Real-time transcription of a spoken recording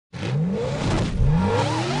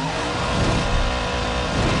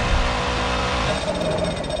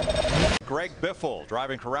Greg Biffle,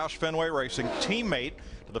 driving for Roush Fenway Racing, teammate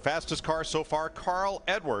to the fastest car so far, Carl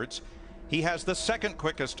Edwards. He has the second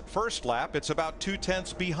quickest first lap. It's about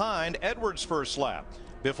 2/10 behind Edwards' first lap.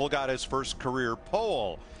 Biffle got his first career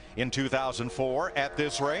pole in 2004 at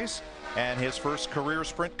this race, and his first career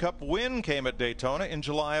Sprint Cup win came at Daytona in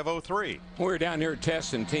July of '03. We were down here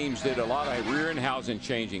testing. Teams did a lot of rear end housing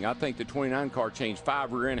changing. I think the 29 car changed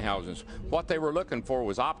 5 rear end housings. What they were looking for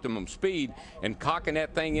was optimum speed, and cocking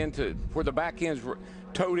that thing into where the back end's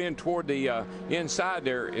towed in toward the inside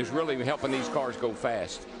there is really helping these cars go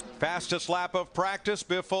fast. Fastest lap of practice,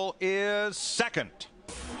 Biffle is second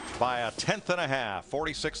by 1/10 and a half,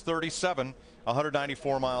 46.37.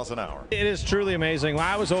 194 miles an hour. It is truly amazing.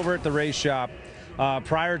 I was over at the race shop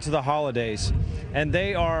prior to the holidays, and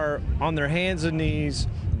they are on their hands and knees,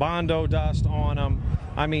 Bondo dust on them.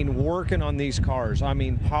 I mean, working on these cars. I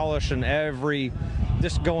mean, polishing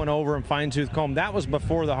just going over and fine-tooth comb. That was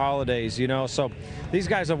before the holidays, you know. So these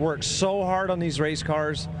guys have worked so hard on these race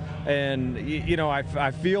cars, and you know,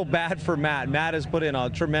 I feel bad for Matt. Matt has put in a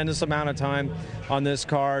tremendous amount of time on this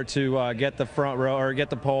car to get the front row or get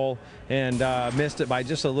the pole, and missed it by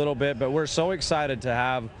just a little bit. But we're so excited to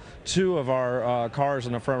have 2 of our cars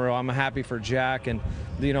in the front row. I'm happy for Jack and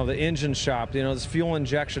the engine shop. You know, this fuel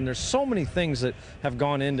injection. There's so many things that have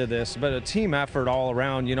gone into this, but a team effort all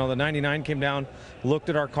around. You know, the 99 came down, looked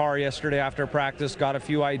at our car yesterday after practice, got a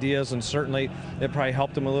few ideas, and certainly it probably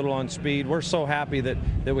helped them a little on speed. We're so happy that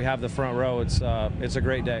we have the front row. It's a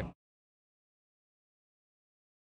great day.